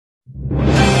Good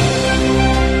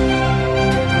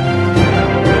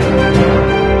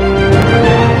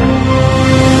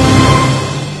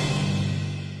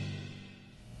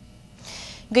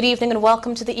evening and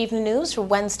welcome to the Evening News for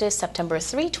Wednesday, September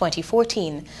 3,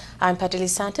 2014. I'm Patili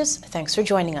Santos. Thanks for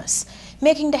joining us.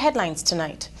 Making the headlines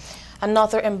tonight.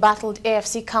 Another embattled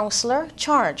AFC councillor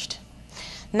charged.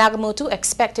 Nagamutu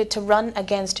expected to run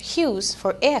against Hughes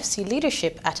for AFC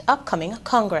leadership at upcoming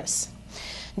Congress.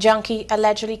 Junkie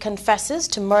allegedly confesses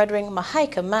to murdering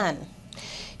Mahaika man.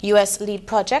 U.S. lead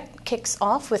project kicks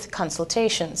off with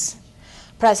consultations.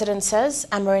 President says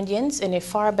Amerindians in a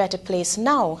far better place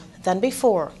now than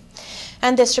before.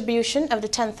 And distribution of the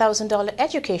 $10,000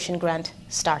 education grant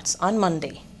starts on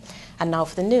Monday. And now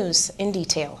for the news in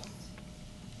detail.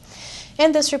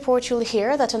 In this report, you'll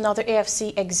hear that another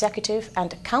AFC executive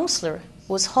and councillor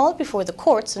was hauled before the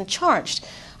courts and charged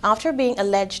after being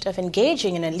alleged of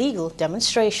engaging in a illegal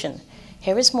demonstration.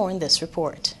 Here is more in this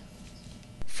report.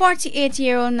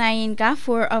 48-year-old Nain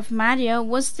Gafoor of Madia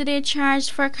was today charged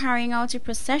for carrying out a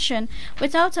procession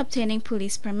without obtaining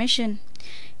police permission.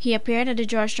 He appeared at the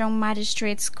Georgetown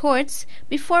Magistrates Courts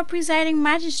before presiding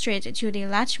magistrate Judy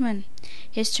Latchman.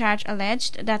 His charge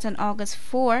alleged that on August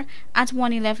 4, at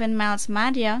 111 Miles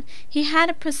Madia, he had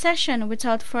a procession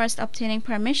without first obtaining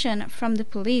permission from the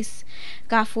police.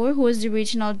 Gafoor, who is the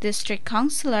regional district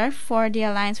councillor for the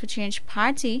Alliance for Change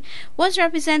party, was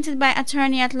represented by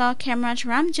attorney-at-law Kemraj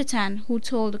Ramjatan, who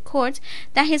told the court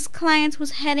that his client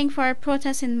was heading for a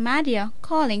protest in Madia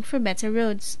calling for better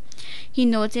roads. He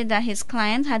noted that his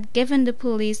client had given the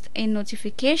police a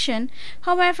notification,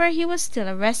 however he was still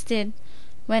arrested.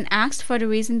 When asked for the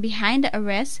reason behind the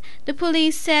arrest, the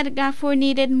police said Gafoor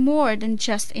needed more than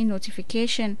just a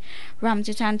notification.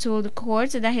 Ramjatan told the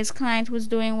court that his client was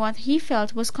doing what he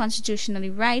felt was constitutionally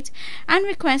right and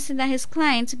requested that his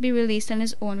client be released on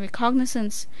his own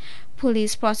recognizance.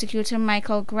 Police prosecutor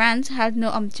Michael Grant had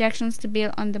no objections to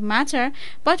bail on the matter,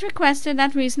 but requested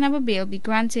that reasonable bail be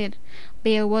granted.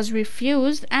 Bail was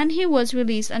refused and he was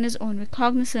released on his own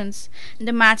recognizance.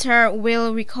 The matter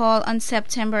will recall on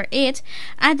September 8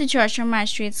 at the Georgetown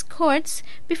Magistrates Courts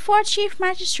before Chief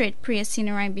Magistrate Priya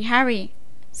Sinarayan Bihari.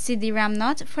 Siddhi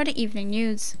Ramnath for the Evening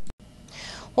News.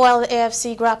 While the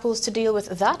AFC grapples to deal with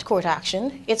that court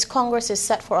action, its Congress is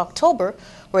set for October,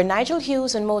 where Nigel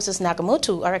Hughes and Moses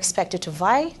Nagamutu are expected to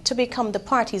vie to become the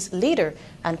party's leader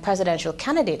and presidential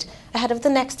candidate ahead of the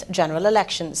next general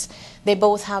elections. They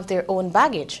both have their own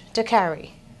baggage to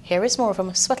carry. Here is more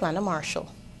from Svetlana Marshall.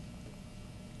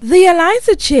 The Alliance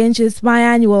for Change's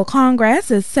biannual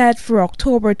Congress is set for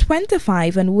October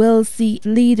 25 and will see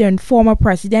leader and former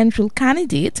presidential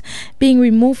candidate being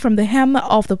removed from the helm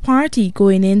of the party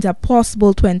going into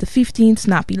possible 2015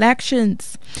 snap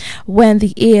elections. When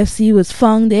the AFC was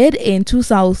founded in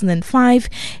 2005,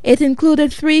 it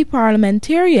included 3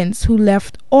 parliamentarians who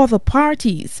left other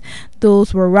parties.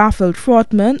 Those were Raphael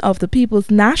Trotman of the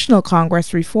People's National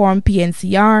Congress Reform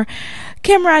 (PNCR),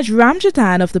 Kemraj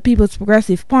Ramjatan of the People's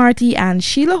Progressive Party, and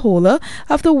Sheila Hola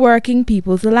of the Working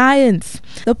People's Alliance.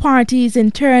 The party's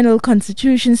internal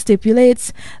constitution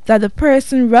stipulates that the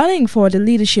person running for the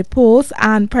leadership post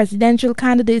and presidential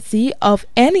candidacy of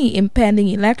any impending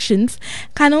elections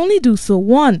can only do so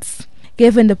once.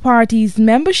 Given the party's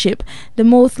membership, the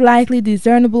most likely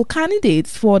discernible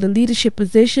candidates for the leadership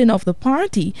position of the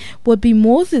party would be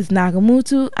Moses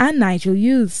Nagamutu and Nigel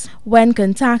Hughes. When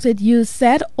contacted, Hughes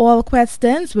said all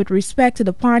questions with respect to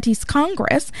the party's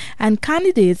Congress and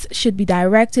candidates should be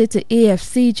directed to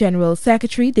AFC General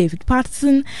Secretary David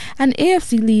Patterson and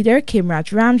AFC leader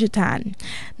Kemraj Ramjatan.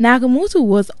 Nagamutu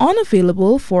was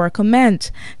unavailable for a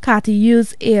comment. Kathy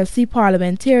Hughes, AFC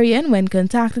parliamentarian, when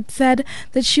contacted said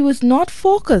that she was not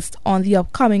focused on the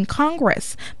upcoming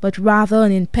Congress, but rather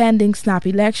on impending snap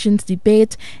elections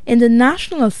debate in the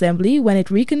National Assembly when it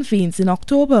reconvenes in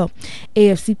October.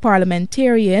 AFC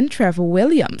parliamentarian Trevor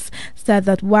Williams said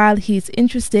that while he is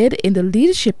interested in the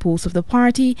leadership post of the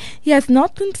party, he has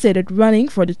not considered running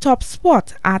for the top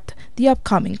spot at the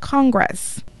upcoming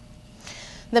Congress.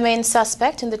 The main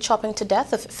suspect in the chopping to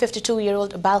death of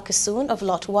 52-year-old Balkasoon of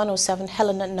Lot 107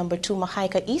 Helena No. 2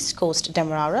 Mahaika East Coast,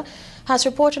 Demerara, has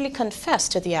reportedly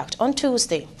confessed to the act on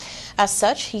Tuesday. As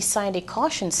such, he signed a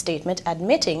caution statement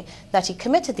admitting that he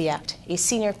committed the act, a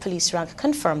senior police rank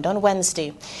confirmed on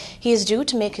Wednesday. He is due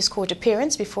to make his court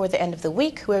appearance before the end of the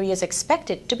week, where he is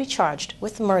expected to be charged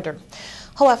with murder.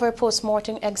 However, a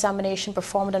post-mortem examination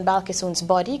performed on Balkasoon's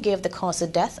body gave the cause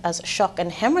of death as shock and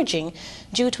hemorrhaging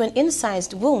due to an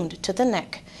incised wound to the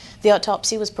neck. The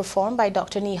autopsy was performed by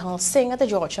Dr. Nihal Singh at the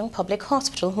Georgetown Public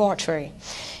Hospital mortuary.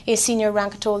 A senior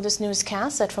rank told this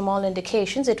newscast that from all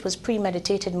indications it was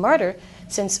premeditated murder,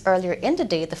 since earlier in the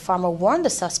day the farmer warned the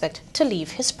suspect to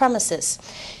leave his premises.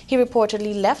 He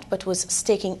reportedly left but was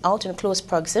staking out in close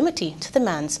proximity to the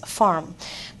man's farm.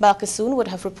 Balkasoon would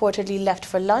have reportedly left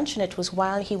for lunch, and it was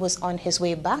while he was on his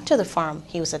way back to the farm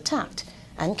he was attacked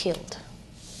and killed.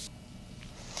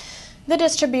 The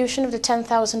distribution of the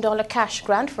 $10,000 cash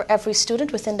grant for every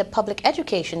student within the public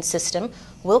education system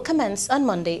will commence on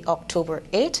Monday, October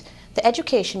 8, the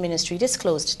Education Ministry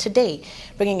disclosed today,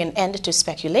 bringing an end to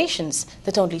speculations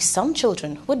that only some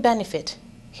children would benefit.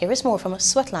 Here is more from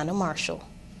Svetlana Marshall.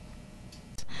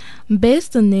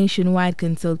 Based on nationwide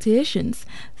consultations,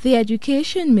 the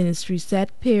Education Ministry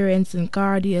said parents and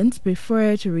guardians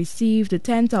prefer to receive the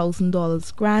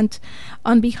 $10,000 grant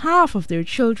on behalf of their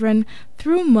children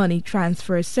through money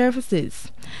transfer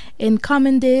services. In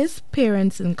coming days,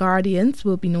 parents and guardians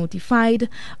will be notified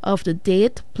of the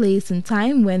date, place and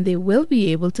time when they will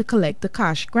be able to collect the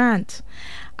cash grant.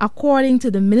 According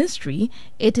to the ministry,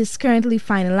 it is currently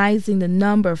finalizing the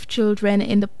number of children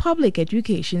in the public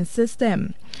education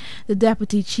system. The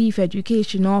Deputy Chief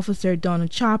Education Officer, Donald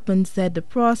Chapman, said the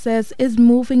process is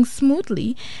moving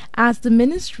smoothly as the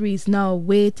ministry is now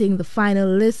awaiting the final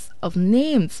list of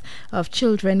names of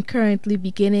children currently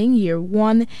beginning Year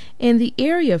 1 in the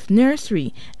area of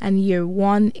nursery and Year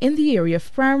 1 in the area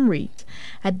of primary.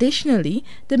 Additionally,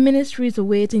 the ministry is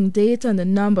awaiting data on the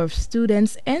number of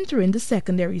students entering the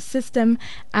secondary system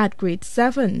at grade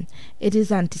 7. It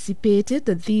is anticipated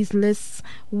that these lists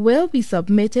will be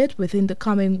submitted within the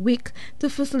coming week to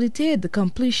facilitate the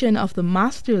completion of the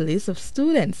master list of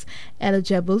students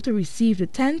eligible to receive the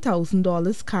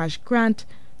 $10,000 cash grant.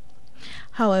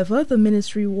 However, the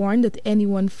ministry warned that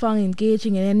anyone found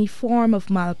engaging in any form of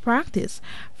malpractice,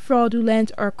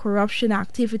 fraudulent or corruption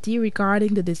activity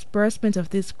regarding the disbursement of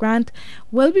this grant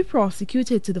will be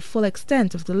prosecuted to the full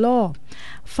extent of the law.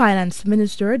 Finance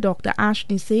Minister Dr.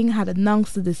 Ashni Singh had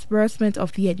announced the disbursement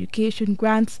of the education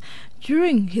grants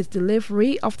during his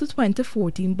delivery of the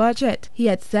 2014 budget. He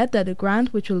had said that the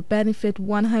grant, which will benefit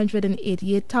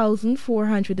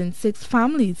 188,406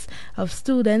 families of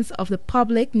students of the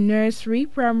public nursery,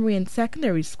 primary and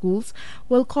secondary schools,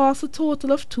 will cost a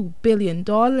total of $2 billion.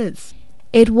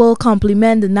 It will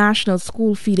complement the National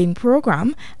School Feeding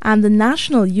Program and the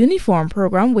National Uniform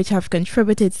Program, which have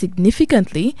contributed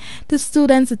significantly to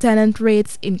students' attendance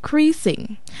rates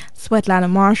increasing. Svetlana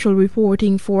Marshall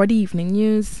reporting for the Evening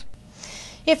News.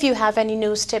 If you have any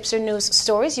news tips or news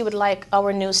stories you would like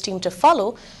our news team to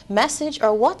follow, message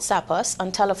or WhatsApp us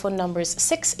on telephone numbers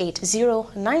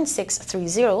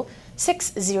 680-9630,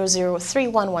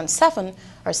 600-3117,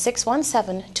 or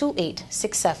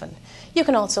 617-2867. You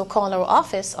can also call our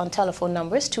office on telephone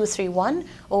numbers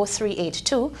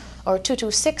 231-0382 or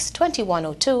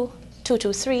 226-2102,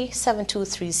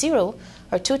 223-7230,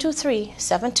 or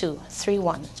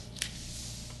 223-7231.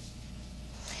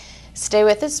 Stay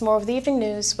with us, more of the evening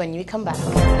news when we come back.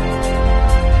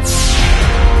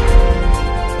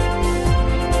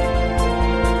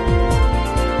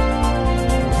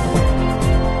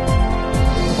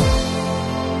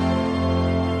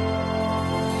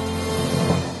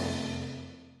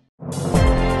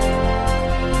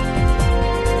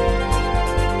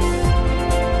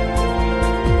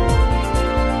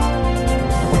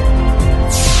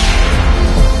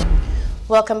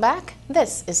 Welcome back.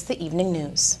 This is the Evening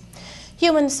News.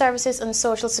 Human Services and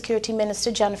Social Security Minister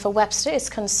Jennifer Webster is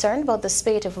concerned about the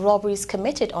spate of robberies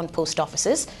committed on post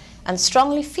offices and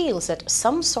strongly feels that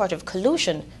some sort of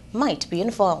collusion might be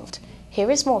involved.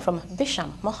 Here is more from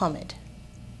Bisham Mohammed.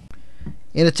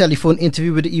 In a telephone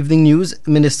interview with the Evening News,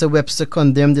 Minister Webster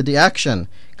condemned the action,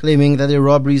 claiming that the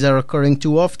robberies are occurring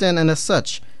too often and as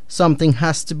such, something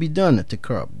has to be done to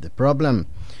curb the problem.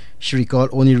 She recalled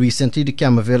only recently the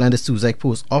Camerville and the Suzac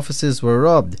post offices were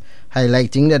robbed,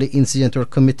 highlighting that the incidents were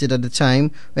committed at the time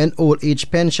when old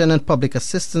age pension and public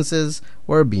assistances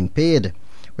were being paid.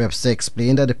 Webster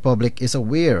explained that the public is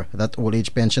aware that old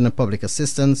age pension and public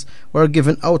assistance were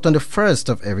given out on the 1st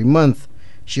of every month.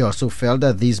 She also felt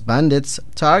that these bandits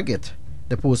target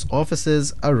the post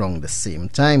offices around the same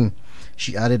time.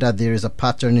 She added that there is a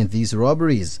pattern in these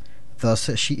robberies. Thus,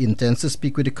 she intends to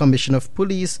speak with the Commissioner of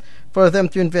Police for them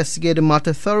to investigate the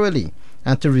matter thoroughly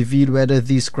and to reveal whether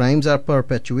these crimes are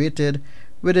perpetuated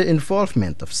with the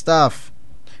involvement of staff.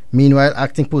 Meanwhile,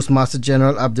 Acting Postmaster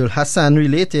General Abdul Hassan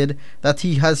related that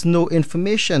he has no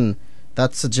information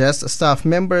that suggests staff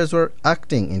members were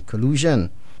acting in collusion.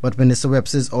 But Minister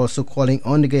Webster is also calling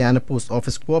on the Guyana Post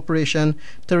Office Corporation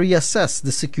to reassess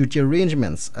the security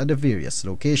arrangements at the various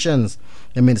locations.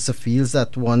 The minister feels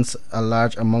that once a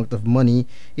large amount of money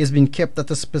is being kept at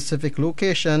a specific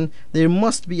location, there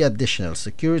must be additional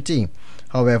security.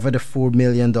 However, the $4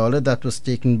 million that was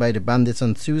taken by the bandits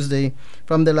on Tuesday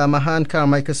from the Lamahan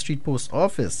Carmichael Street Post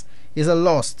Office is a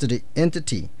loss to the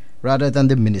entity rather than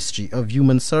the Ministry of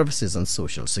Human Services and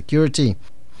Social Security.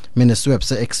 Minister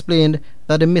Webster explained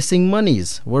that the missing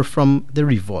monies were from the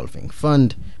revolving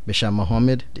fund. Bisham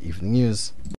Mohammed, The Evening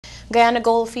News. Guyana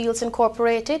Goldfields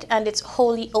Incorporated and its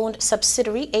wholly owned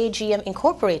subsidiary AGM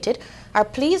Incorporated are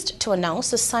pleased to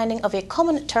announce the signing of a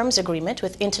common terms agreement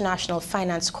with International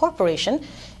Finance Corporation,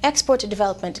 Export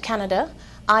Development Canada,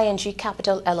 ING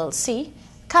Capital LLC,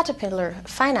 Caterpillar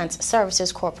Finance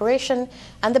Services Corporation,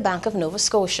 and the Bank of Nova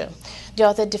Scotia. The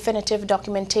other definitive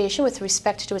documentation with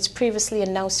respect to its previously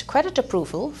announced credit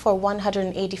approval for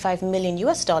 $185 million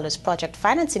project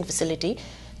financing facility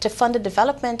to fund the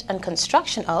development and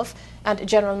construction of and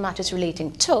general matters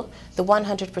relating to the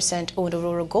 100% owned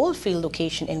Aurora Goldfield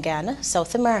location in Guyana,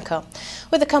 South America.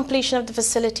 With the completion of the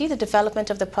facility, the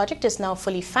development of the project is now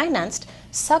fully financed,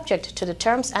 subject to the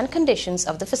terms and conditions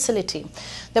of the facility.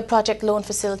 The project loan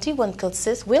facility will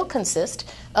consist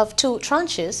of two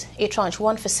tranches, a Tranche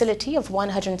 1 facility of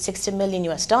 $160 million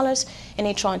and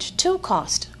a Tranche 2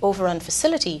 cost overrun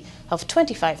facility of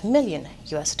 $25 million.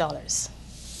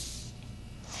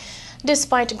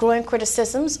 Despite growing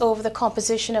criticisms over the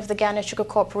composition of the Ghana Sugar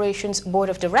Corporation's Board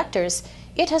of Directors,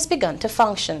 it has begun to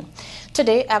function.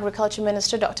 Today, Agriculture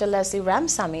Minister Dr. Leslie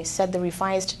Ramsamy said the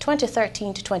revised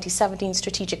 2013 to 2017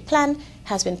 strategic plan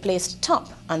has been placed top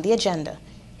on the agenda.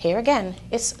 Here again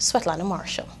is Svetlana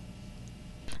Marshall.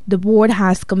 The board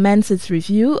has commenced its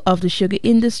review of the sugar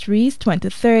industry's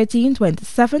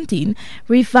 2013-2017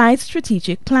 revised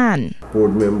strategic plan.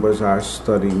 Board members are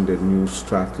studying the new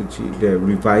strategy, the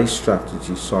revised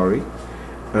strategy,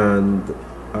 and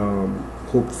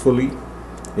hopefully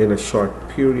in a short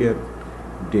period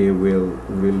they will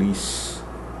release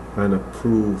an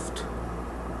approved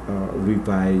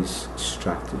revised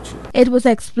strategy. It was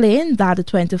explained that the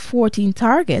 2014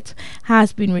 target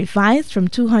has been revised from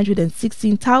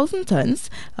 216,000 tons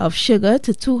of sugar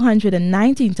to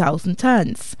 219,000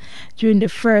 tons. During the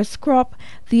first crop,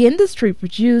 the industry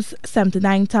produced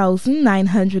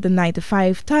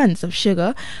 79,995 tons of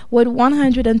sugar, with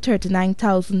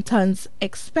 139,000 tons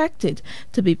expected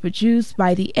to be produced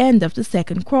by the end of the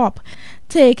second crop,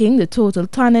 taking the total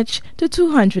tonnage to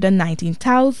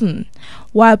 219,000.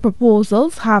 While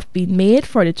proposals have been made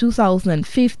for the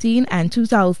 2015 and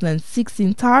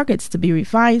 2016 targets to be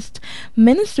revised,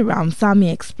 Minister Ramsamy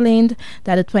explained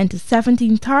that the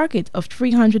 2017 target of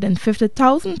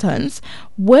 350,000 tons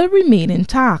will remain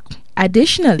intact.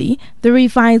 Additionally, the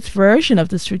revised version of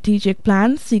the strategic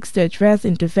plan seeks to address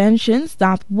interventions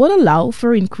that would allow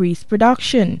for increased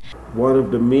production. One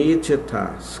of the major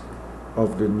tasks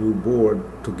of the new board,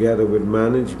 together with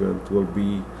management, will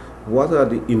be what are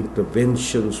the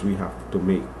interventions we have to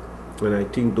make. And I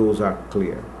think those are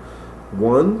clear.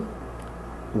 One,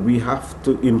 we have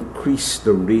to increase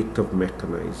the rate of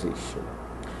mechanization.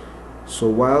 So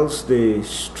whilst the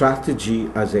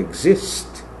strategy as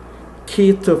exists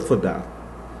cater for that,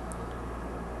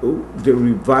 the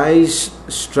revised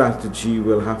strategy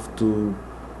will have to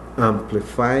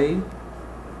amplify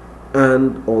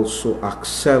and also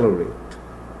accelerate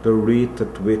the rate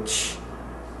at which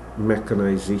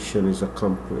mechanization is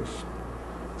accomplished,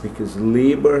 because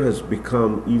labor has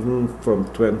become, even from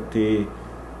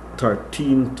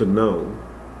 2013 to now,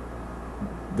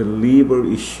 the labor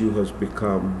issue has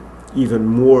become even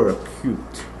more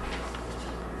acute.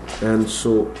 And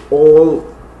so all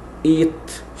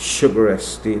 8 sugar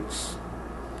estates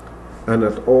and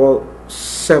at all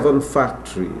 7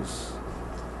 factories,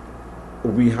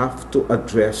 we have to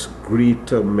address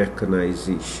greater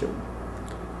mechanization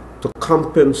to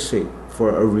compensate for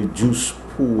a reduced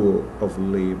pool of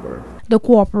labor. The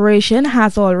corporation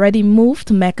has already moved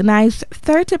to mechanize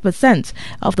 30%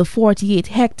 of the 48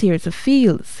 hectares of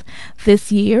fields.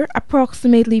 This year,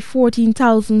 approximately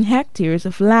 14,000 hectares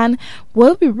of land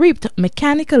will be reaped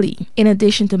mechanically. In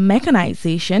addition to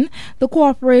mechanization, the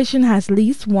corporation has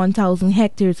leased 1,000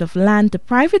 hectares of land to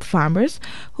private farmers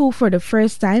who for the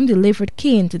first time delivered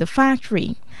cane to the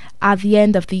factory. At the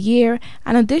end of the year,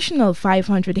 an additional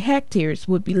 500 hectares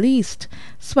would be leased.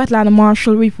 Svetlana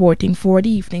Marshall reporting for The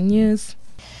Evening News.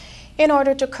 In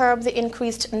order to curb the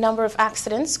increased number of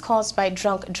accidents caused by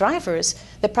drunk drivers,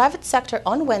 the private sector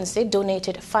on Wednesday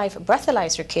donated 5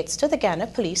 breathalyzer kits to the Ghana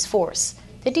Police Force.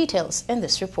 The details in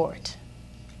this report.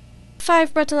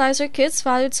 5 breathalyzer kits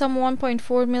valued some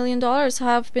 $1.4 million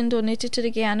have been donated to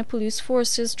the Guyana Police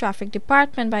Force's Traffic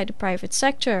Department by the private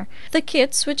sector. The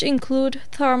kits, which include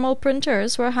thermal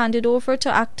printers, were handed over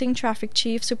to Acting Traffic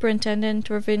Chief Superintendent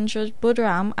Ravindra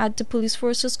Budram at the Police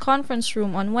Force's conference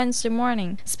room on Wednesday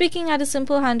morning. Speaking at a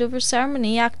simple handover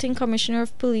ceremony, Acting Commissioner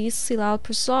of Police Silal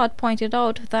Prasad pointed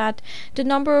out that the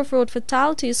number of road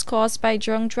fatalities caused by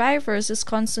drunk drivers is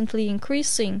constantly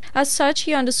increasing. As such,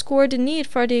 he underscored the need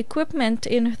for the equipment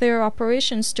in their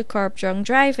operations to curb drunk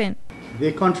driving.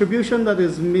 The contribution that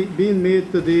is being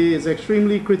made today is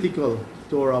extremely critical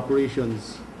to our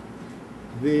operations.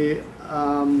 The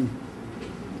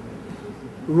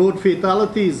road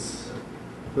fatalities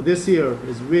for this year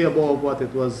is way above what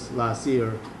it was last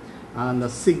year, and a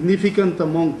significant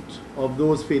amount of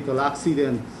those fatal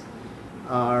accidents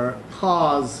are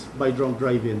caused by drunk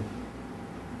driving.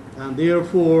 And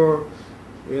therefore,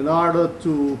 in order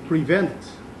to prevent,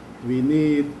 we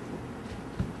need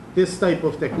this type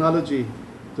of technology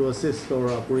to assist our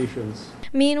operations.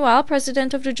 Meanwhile,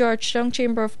 President of the Georgetown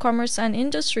Chamber of Commerce and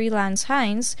Industry, Lance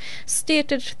Hines,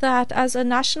 stated that as a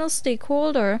national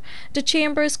stakeholder, the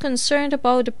Chamber is concerned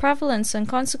about the prevalence and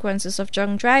consequences of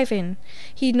drunk driving.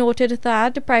 He noted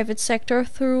that the private sector,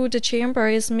 through the Chamber,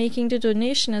 is making the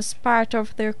donation as part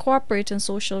of their corporate and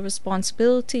social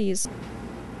responsibilities.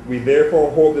 We therefore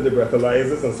hope that the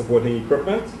breathalyzers and supporting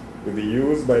equipment will be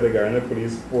used by the Guyana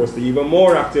Police Force to even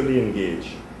more actively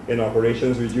engage in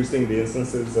operations reducing the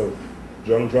instances of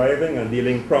drunk driving and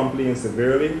dealing promptly and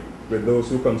severely with those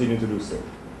who continue to do so.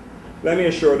 Let me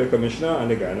assure the Commissioner and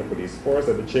the Guyana Police Force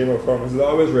that the Chamber of Commerce is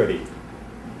always ready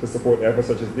to support efforts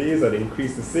such as these that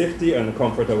increase the safety and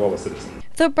comfort of our citizens.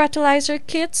 The breathalyzer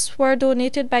kits were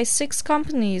donated by 6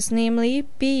 companies, namely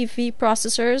BEV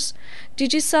Processors,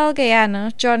 Digicel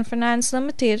Guyana, John Finance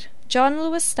Limited, John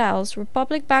Lewis Styles,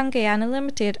 Republic Bank Guyana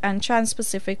Limited, and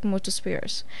Trans-Pacific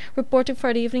Motorspares. Reporting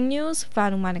for the Evening News,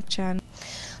 Vanu Manikchan.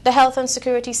 The health and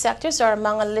security sectors are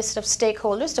among a list of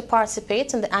stakeholders to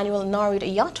participate in the annual Norweed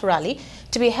Yacht Rally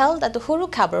to be held at the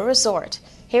Hurucabra Resort.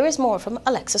 Here is more from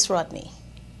Alexis Rodney.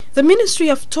 The Ministry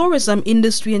of Tourism,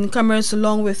 Industry and Commerce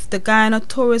along with the Guyana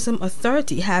Tourism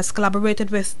Authority has collaborated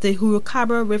with the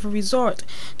Hurucabra River Resort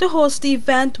to host the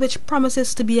event, which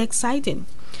promises to be exciting.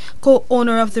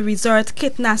 Co-owner of the resort,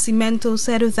 Kit Nascimento,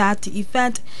 said that the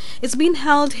event is being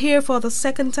held here for the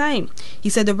second time. He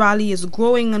said the rally is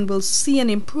growing and will see an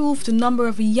improved number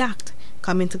of yachts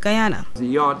coming to Guyana. The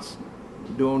yachts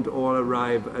don't all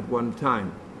arrive at one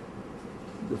time.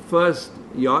 The first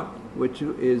yacht, which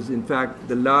is in fact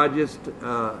the largest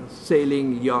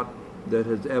sailing yacht that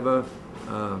has ever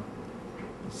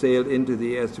sailed into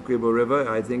the Essequibo River.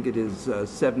 I think it is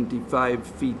 75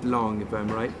 feet long, if I'm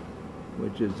right,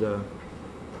 which is a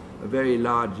very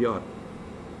large yacht.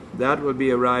 That will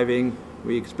be arriving,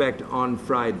 we expect, on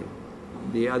Friday.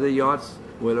 The other yachts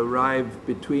will arrive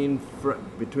between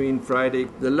Friday.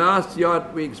 The last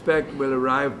yacht we expect will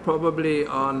arrive probably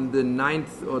on the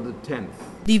 9th or the 10th.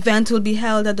 The event will be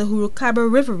held at the Hurucabra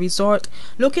River Resort,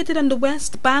 located on the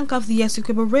west bank of the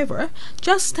Essequibo River,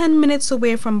 just 10 minutes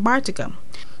away from Bartica.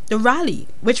 The rally,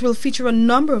 which will feature a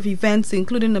number of events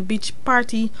including a beach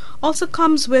party, also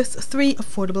comes with 3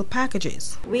 affordable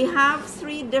packages. We have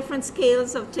 3 different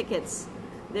scales of tickets.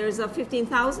 There's a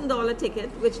 $15,000 ticket,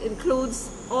 which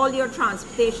includes all your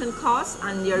transportation costs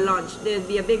and your lunch. There'll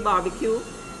be a big barbecue.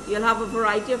 You'll have a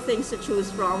variety of things to choose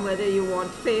from, whether you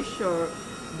want fish or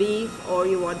beef or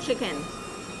you want chicken.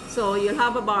 So you'll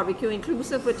have a barbecue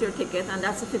inclusive with your ticket, and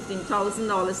that's a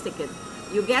 $15,000 ticket.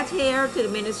 You get here to the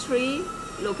ministry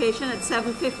location at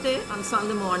 7:50 on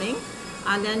Sunday morning,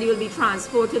 and then you'll be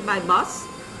transported by bus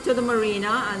to the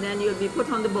marina, and then you'll be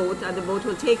put on the boat, and the boat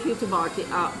will take you to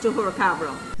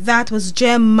Hurucabra. That was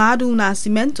Jem Madu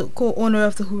Nascimento, co-owner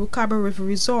of the Hurucabra River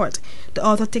Resort. The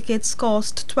other tickets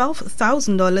cost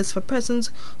 $12,000 for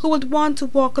persons who would want to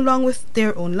walk along with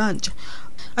their own lunch.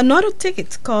 Another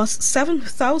ticket cost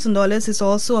 $7,000 is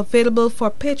also available for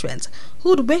patrons who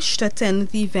would wish to attend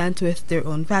the event with their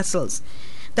own vessels.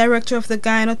 Director of the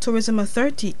Guyana Tourism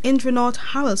Authority, Indranath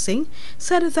Harrel Singh,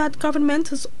 said that government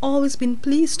has always been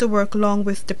pleased to work along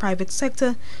with the private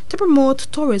sector to promote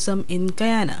tourism in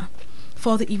Guyana.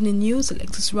 For the Evening News,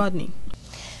 Alexis Rodney.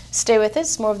 Stay with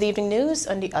us. More of the Evening News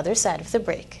on the other side of the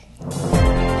break.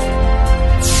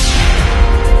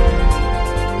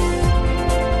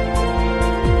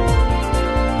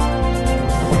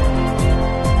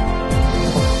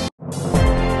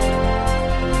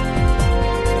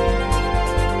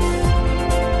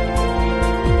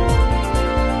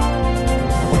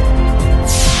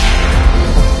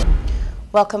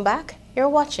 Welcome back. You're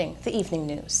watching the Evening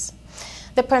News.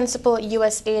 The principal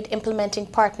USAID implementing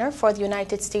partner for the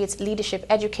United States Leadership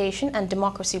Education and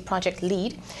Democracy Project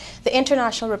LEAD, the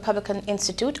International Republican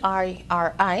Institute,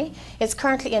 IRI, is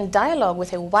currently in dialogue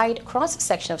with a wide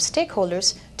cross-section of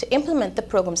stakeholders to implement the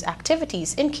program's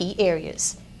activities in key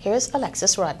areas. Here's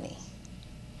Alexis Rodney.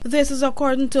 This is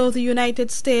according to the United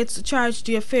States Charge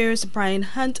d'Affaires Brian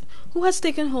Hunt, who has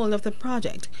taken hold of the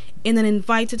project. In an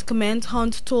invited comment,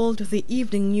 Hunt told the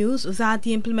Evening News that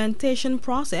the implementation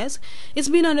process is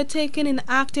being undertaken in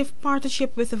active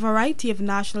partnership with a variety of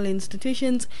national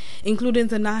institutions, including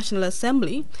the National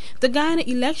Assembly, the Guyana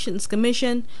Elections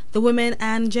Commission, the Women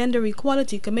and Gender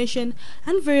Equality Commission,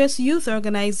 and various youth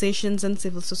organizations and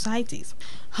civil societies.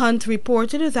 Hunt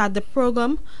reported that the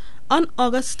program on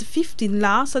August 15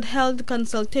 last had held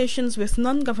consultations with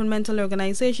non-governmental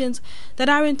organizations that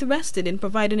are interested in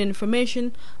providing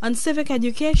information on civic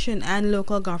education and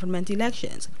local government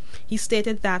elections. He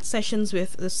stated that sessions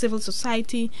with the civil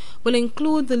society will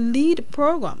include the LEAD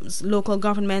programs, local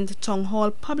government town hall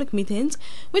public meetings,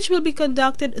 which will be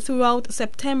conducted throughout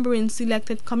September in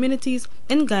selected communities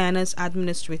in Guyana's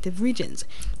administrative regions.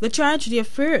 The Charge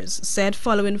d'Affaires said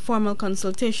following formal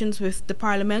consultations with the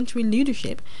parliamentary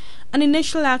leadership, an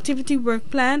initial activity work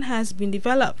plan has been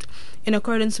developed. In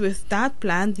accordance with that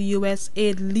plan, the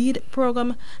USAID LEAD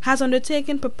program has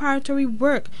undertaken preparatory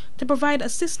work to provide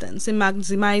assistance in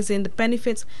maximizing the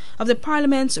benefits of the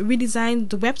Parliament's redesigned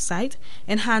website,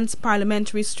 enhance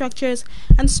parliamentary structures,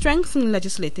 and strengthen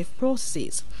legislative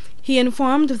processes. He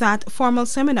informed that formal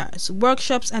seminars,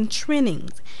 workshops, and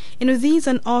trainings in these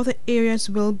and other areas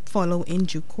will follow in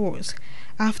due course.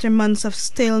 After months of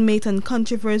stalemate and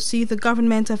controversy, the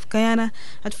government of Guyana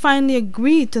had finally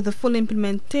agreed to the full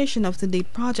implementation of the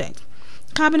LEAD project.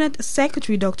 Cabinet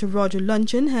Secretary Dr. Roger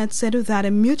Luncheon had said that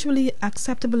a mutually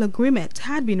acceptable agreement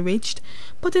had been reached,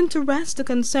 putting to rest the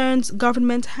concerns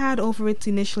government had over its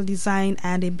initial design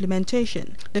and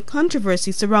implementation. The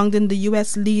controversy surrounding the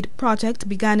U.S. LEAD project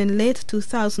began in late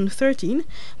 2013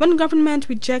 when government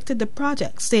rejected the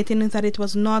project, stating that it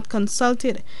was not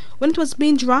consulted when it was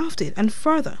being drafted, and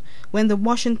further when the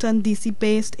Washington,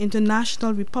 D.C.-based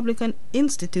International Republican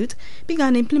Institute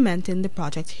began implementing the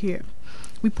project here.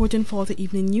 Reporting for the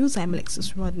Evening News, I'm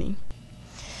Alexis Rodney.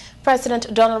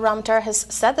 President Donald Ramotar has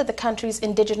said that the country's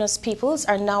indigenous peoples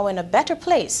are now in a better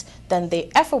place than they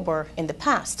ever were in the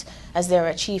past, as they are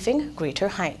achieving greater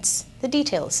heights. The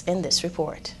details in this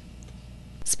report.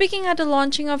 Speaking at the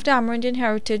launching of the Amerindian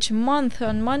Heritage Month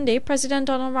on Monday, President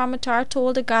Donald Ramotar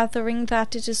told the gathering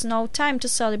that it is now time to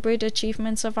celebrate the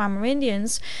achievements of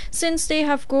Amerindians, since they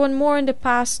have grown more in the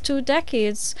past 2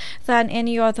 decades than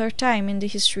any other time in the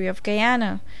history of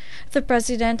Guyana. The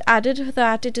president added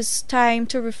that it is time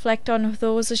to reflect on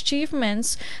those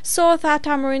achievements so that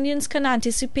Amerindians can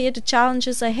anticipate the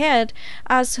challenges ahead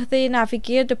as they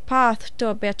navigate the path to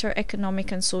a better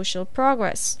economic and social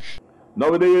progress.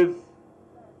 Nowadays,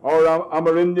 our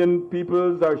Amerindian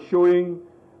peoples are showing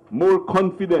more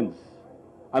confidence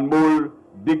and more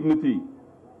dignity.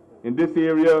 In this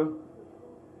area,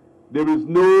 there is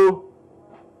no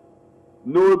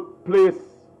place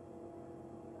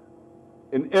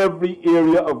in every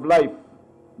area of life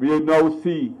we now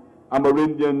see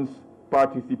Amerindians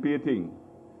participating.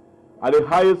 At the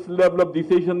highest level of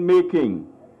decision making,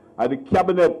 at the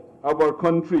cabinet of our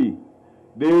country,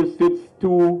 there sits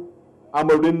 2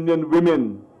 Amerindian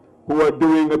women who are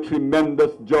doing a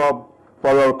tremendous job for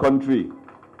our country.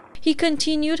 He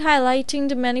continued highlighting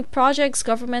the many projects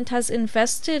government has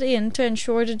invested in to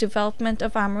ensure the development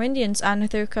of Amerindians and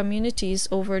their communities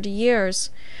over the years.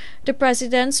 The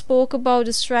president spoke about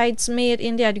the strides made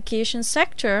in the education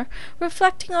sector,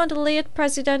 reflecting on the late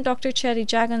President Dr. Cheddi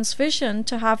Jagan's vision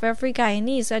to have every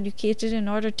Guyanese educated in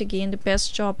order to gain the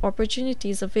best job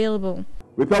opportunities available.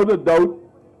 Without a doubt,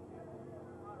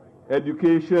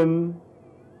 education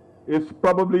is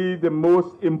probably the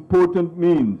most important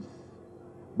means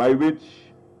by which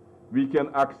we can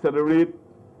accelerate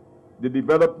the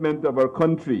development of our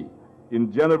country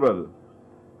in general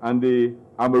and the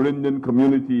Amerindian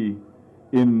community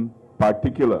in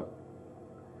particular.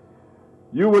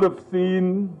 You would have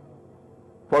seen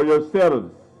for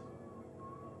yourselves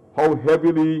how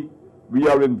heavily we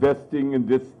are investing in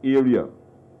this area.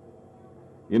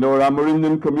 In our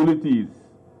Amerindian communities,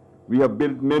 we have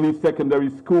built many secondary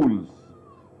schools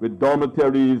with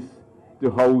dormitories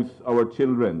to house our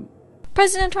children.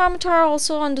 President Ramotar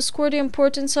also underscored the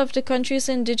importance of the country's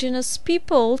indigenous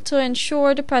people to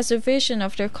ensure the preservation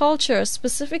of their culture,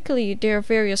 specifically their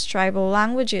various tribal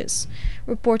languages.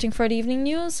 Reporting for the Evening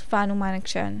News, Vanu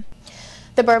Manakchan.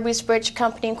 The Berbice Bridge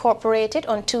Company Incorporated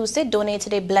on Tuesday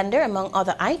donated a blender among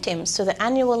other items to the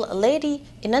annual Lady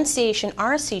Annunciation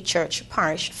RC Church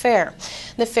Parish Fair.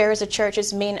 The fair is the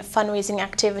church's main fundraising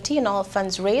activity, and all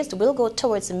funds raised will go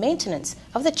towards the maintenance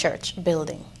of the church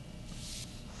building.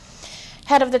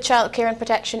 Head of the Child Care and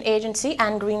Protection Agency,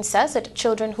 Anne Green, says that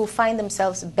children who find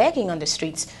themselves begging on the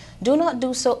streets do not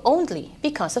do so only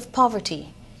because of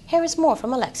poverty. Here is more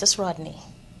from Alexis Rodney.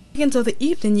 Into the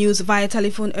evening news via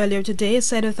telephone earlier today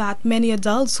said that many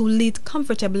adults who lead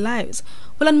comfortable lives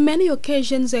will on many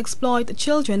occasions exploit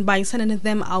children by sending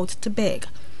them out to beg.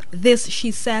 This, she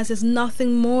says, is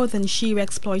nothing more than sheer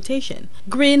exploitation.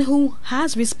 Green, who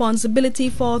has responsibility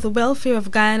for the welfare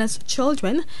of Guyana's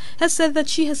children, has said that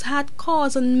she has had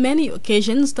cause on many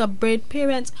occasions to upbraid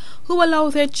parents who allow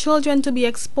their children to be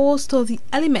exposed to the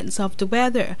elements of the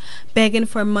weather, begging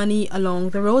for money along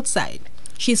the roadside.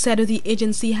 She said the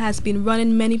agency has been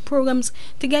running many programs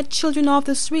to get children off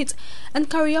the streets and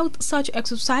carry out such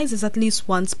exercises at least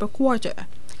once per quarter.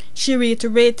 She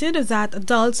reiterated that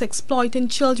adults exploiting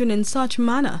children in such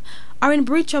manner are in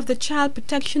breach of the Child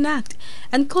Protection Act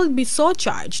and could be so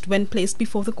charged when placed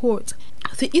before the court.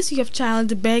 The issue of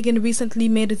child begging recently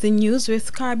made the news,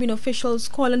 with Caribbean officials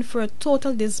calling for a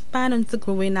total disband on the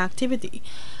growing activity.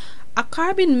 A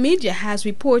Caribbean media has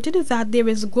reported that there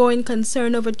is growing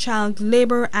concern over child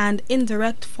labor and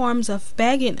indirect forms of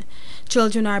begging.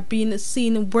 Children are being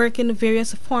seen working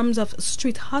various forms of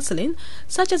street hustling,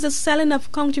 such as the selling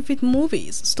of counterfeit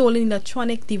movies, stolen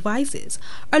electronic devices,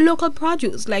 or local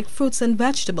produce like fruits and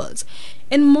vegetables.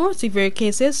 In more severe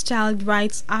cases, child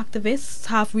rights activists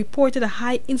have reported a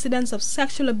high incidence of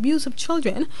sexual abuse of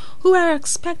children who are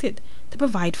expected to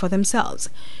provide for themselves.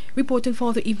 Reporting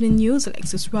for the Evening News,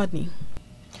 Alexis Rodney.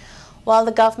 While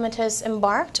the government has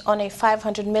embarked on a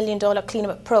 $500 million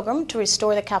cleanup program to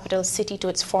restore the capital city to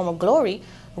its former glory,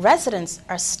 residents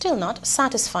are still not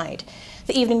satisfied.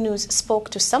 The Evening News spoke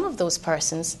to some of those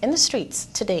persons in the streets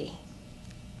today.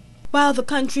 While the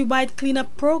countrywide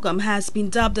cleanup program has been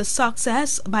dubbed a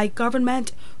success by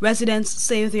government, residents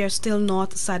say they are still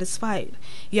not satisfied.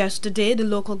 Yesterday, the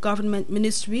local government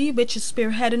ministry, which is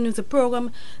spearheading the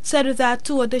program, said that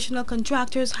 2 additional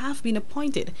contractors have been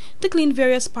appointed to clean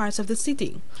various parts of the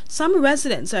city. Some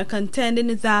residents are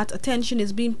contending that attention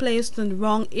is being placed on the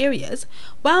wrong areas,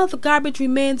 while the garbage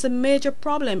remains a major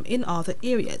problem in other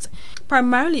areas.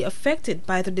 Primarily affected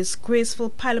by the disgraceful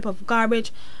pileup of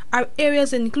garbage are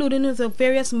areas including the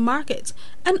various markets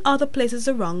and other places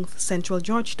around central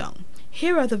Georgetown.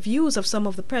 Here are the views of some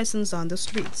of the persons on the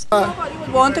streets. Nobody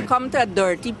would want to come to a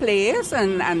dirty place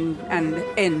and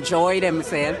enjoy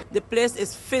themselves. The place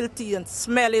is filthy and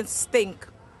smelling stink.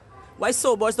 Why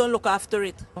sobers don't look after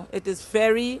it? It is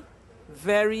very,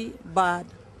 very bad.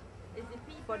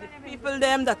 For the people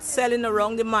them that selling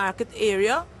around the market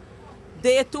area,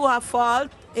 they too have fault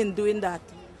in doing that.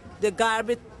 The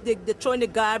garbage, they're throwing the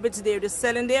garbage there, they're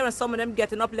selling there, and some of them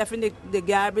getting up, left the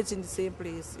garbage in the same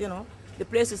place, you know. The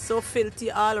place is so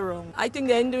filthy all around. I think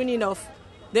they ain't doing enough.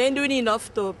 They ain't doing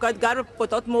enough to, because got to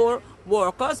put out more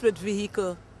workers with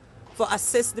vehicle for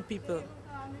assist the people.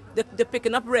 They're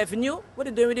picking up revenue. What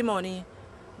are they doing with the money?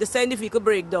 They send the vehicle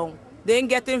breakdown. They ain't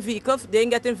getting vehicle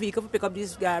to pick up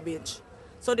this garbage.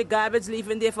 So the garbage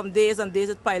leaving there from days and days,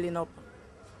 it's piling up.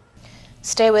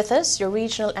 Stay with us. Your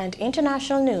regional and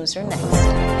international news are next.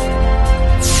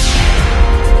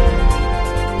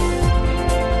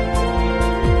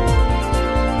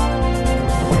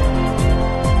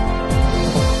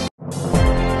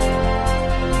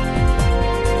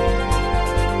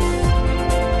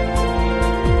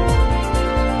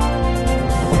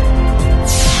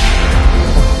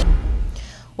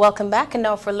 Welcome back, and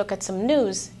now for a look at some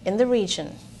news in the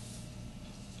region.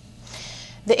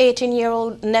 The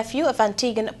 18-year-old nephew of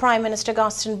Antiguan Prime Minister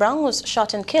Gostin Brown was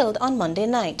shot and killed on Monday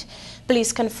night.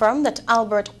 Police confirmed that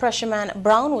Albert Pressureman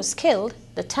Brown was killed,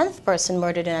 the 10th person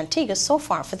murdered in Antigua so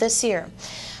far for this year.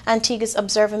 Antigua's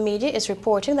Observer Media is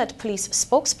reporting that police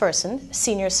spokesperson,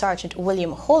 Senior Sergeant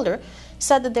William Holder,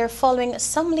 said that they're following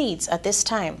some leads at this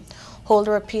time.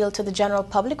 Holder appealed to the general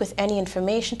public with any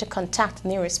information to contact the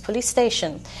nearest police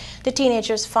station. The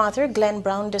teenager's father, Glenn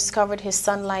Brown, discovered his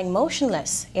son lying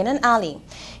motionless in an alley.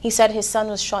 He said his son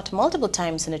was shot multiple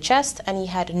times in the chest and he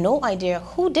had no idea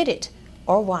who did it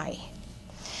or why.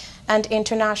 And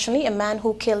internationally, a man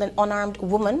who killed an unarmed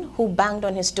woman who banged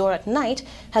on his door at night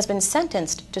has been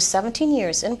sentenced to 17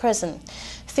 years in prison.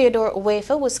 Theodore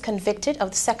Wafer was convicted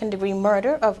of the second-degree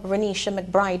murder of Renisha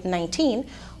McBride, 19,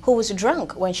 who was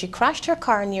drunk when she crashed her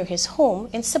car near his home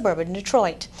in suburban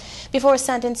Detroit. Before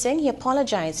sentencing, he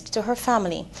apologized to her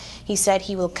family. He said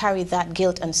he will carry that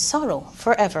guilt and sorrow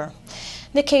forever.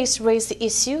 The case raised the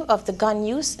issue of the gun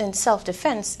use in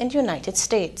self-defense in the United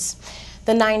States.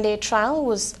 The 9-day trial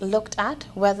was looked at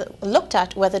whether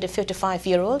the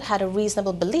 55-year-old had a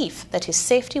reasonable belief that his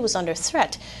safety was under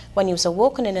threat when he was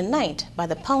awoken in the night by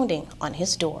the pounding on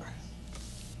his door.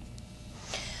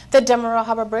 The Demerara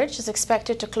Harbour Bridge is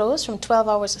expected to close from 12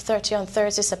 hours 30 on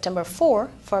Thursday, September 4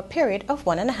 for a period of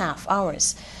 1.5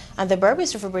 hours. And the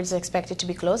Berbice River Bridge is expected to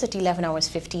be closed at 11 hours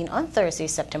 15 on Thursday,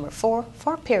 September 4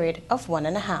 for a period of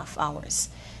 1.5 hours.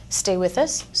 Stay with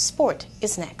us. Sport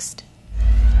is next.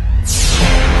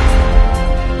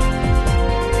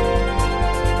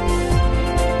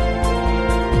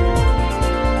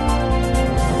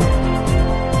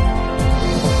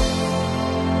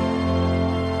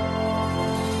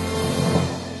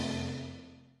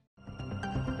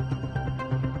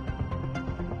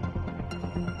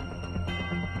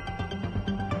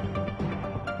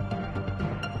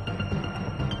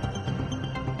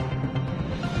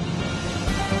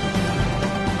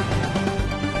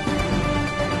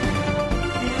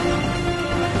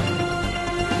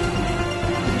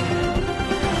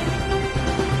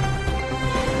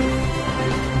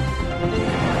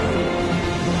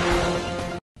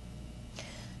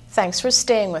 Thanks for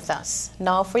staying with us.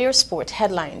 Now for your sport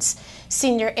headlines.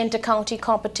 Senior inter-county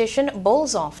competition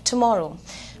bowls off tomorrow.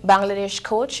 Bangladesh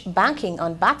coach banking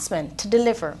on batsmen to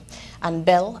deliver. And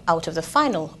Bell out of the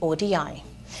final ODI.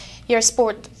 Your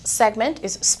sport segment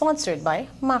is sponsored by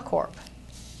MACORP.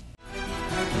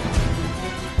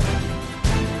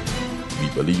 We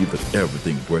believe that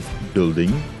everything worth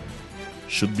building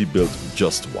should be built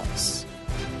just once.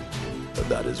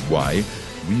 That is why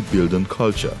we build on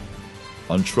culture,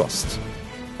 on trust,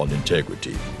 on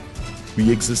integrity. We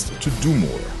exist to do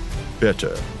more,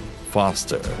 better,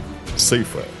 faster,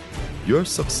 safer. Your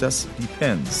success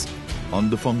depends on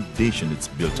the foundation it's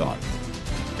built on.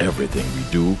 Everything we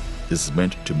do is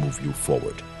meant to move you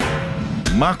forward.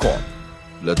 MACORP,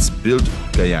 let's build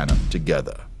Guyana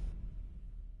together.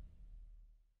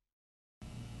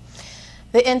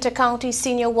 The Inter-County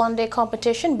Senior One-Day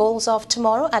Competition bowls off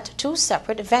tomorrow at 2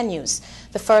 separate venues.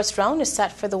 The first round is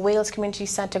set for the Wales Community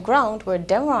Centre ground where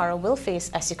Demerara will face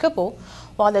Essequibo,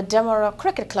 while the Demerara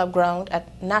Cricket Club ground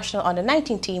at National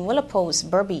Under-19 team will oppose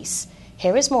Berbice.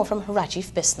 Here is more from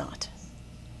Rajiv Bisnath.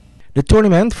 The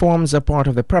tournament forms a part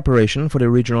of the preparation for the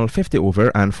regional 50-over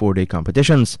and 4-day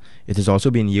competitions. It is also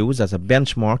being used as a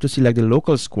benchmark to select the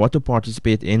local squad to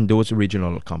participate in those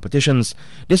regional competitions.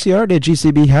 This year, the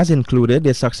GCB has included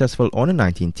the successful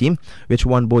Under-19 team, which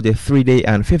won both the 3-day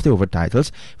and 50-over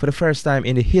titles for the first time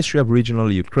in the history of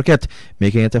regional youth cricket,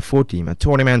 making it a 4-team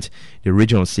tournament. The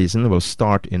regional season will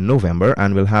start in November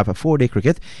and will have a 4-day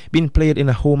cricket being played in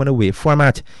a home and away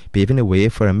format, paving the way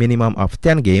for a minimum of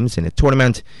 10 games in the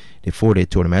tournament. The 4-day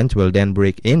tournament will then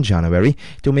break in January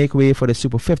to make way for the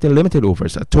Super 50 Limited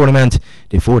Overs tournament.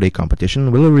 The 4-day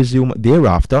competition will resume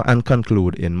thereafter and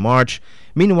conclude in March.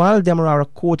 Meanwhile, Demerara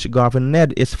coach Garvin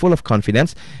Ned is full of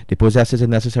confidence he possesses the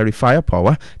necessary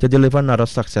firepower to deliver another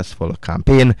successful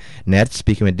campaign. Ned,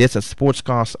 speaking with this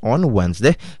Sportscast on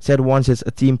Wednesday, said once his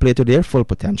team play to their full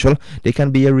potential, they can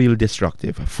be a real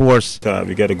destructive force.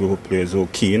 We got a group of players who are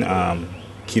keen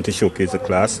to showcase the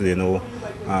class. They know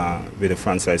with the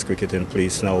franchise cricket in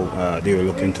place now, they were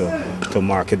looking to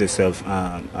market itself,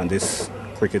 and this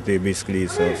cricket day basically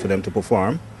is for them to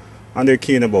perform. And they're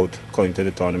keen about coming to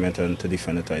the tournament and to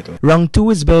defend the title. Round 2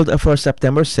 is billed for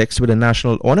September 6 with the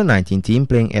National Under-19 team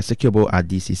playing Essequibo at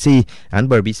DCC and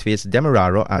Berbice face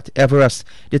Demerara at Everest.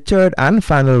 The third and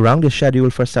final round is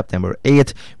scheduled for September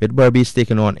 8 with Berbice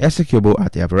taking on Essequibo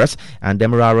at Everest and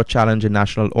Demerara challenge the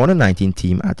National Under-19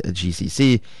 team at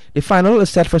GCC. The final is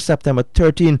set for September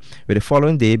 13 with the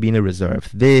following day being a reserve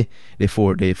day. The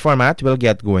 4-day format will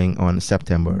get going on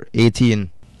September 18.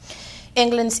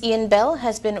 England's Ian Bell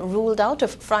has been ruled out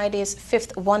of Friday's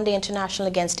 5th one-day international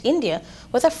against India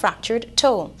with a fractured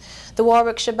toe. The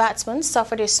Warwickshire batsman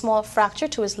suffered a small fracture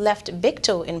to his left big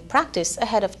toe in practice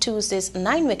ahead of Tuesday's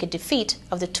 9-wicket defeat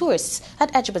of the tourists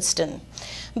at Edgbaston.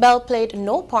 Bell played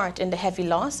no part in the heavy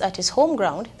loss at his home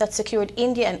ground that secured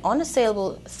India an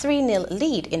unassailable 3-0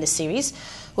 lead in the series,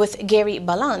 with Gary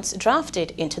Balance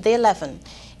drafted into the 11.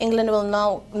 England will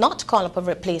now not call up a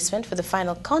replacement for the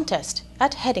final contest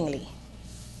at Headingley.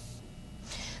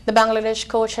 The Bangladesh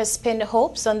coach has pinned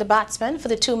hopes on the batsman for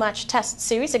the 2-match test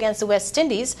series against the West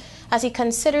Indies as he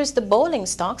considers the bowling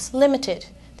stocks limited.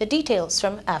 The details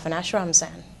from Avinash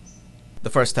Ramzan.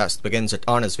 The first test begins at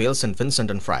Arnesvale, St.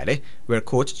 Vincent on Friday, wwhere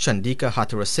coach Chandika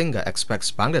Hattarasinghe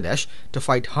expects Bangladesh to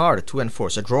fight hard to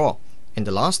enforce a draw. In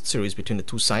the last series between the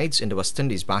two sides in the West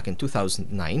Indies back in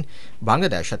 2009,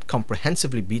 Bangladesh had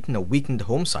comprehensively beaten a weakened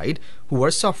home side who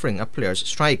were suffering a players'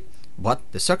 strike. But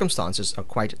the circumstances are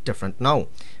quite different now.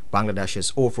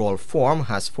 Bangladesh's overall form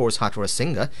has forced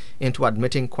Hatarasinga into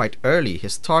admitting quite early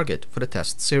his target for the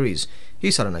Test series.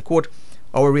 He said, and I quote,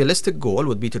 "Our realistic goal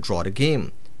would be to draw the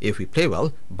game. If we play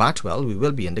well, bat well, we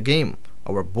will be in the game.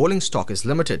 Our bowling stock is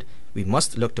limited. We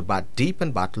must look to bat deep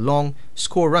and bat long,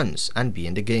 score runs and be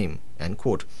in the game." End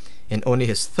quote. In only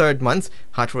his third month,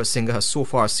 Hatarasinga has so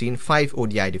far seen 5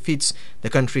 ODI defeats, the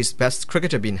country's best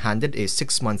cricketer being handed a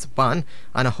 6-month ban,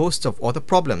 and a host of other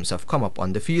problems have come up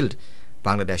on the field.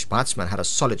 Bangladesh batsmen had a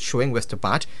solid showing with the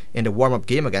bat in the warm-up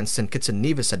game against St Kitts and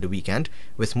Nevis at the weekend,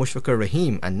 with Mushfiqur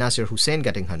Rahim and Nazir Hussain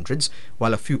getting hundreds,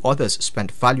 while a few others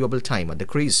spent valuable time at the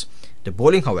crease. The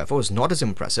bowling, however, was not as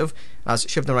impressive as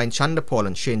Shivnarayan Chandapal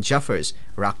and Shane Jeffers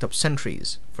racked up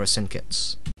centuries for St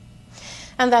Kitts.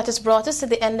 And that has brought us to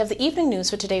the end of the evening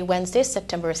news for today, Wednesday,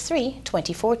 September 3,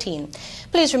 2014.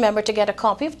 Please remember to get a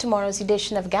copy of tomorrow's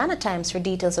edition of Ghana Times for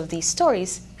details of these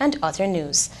stories and other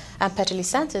news. I'm Petali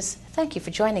Santos. Thank you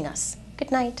for joining us.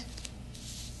 Good night.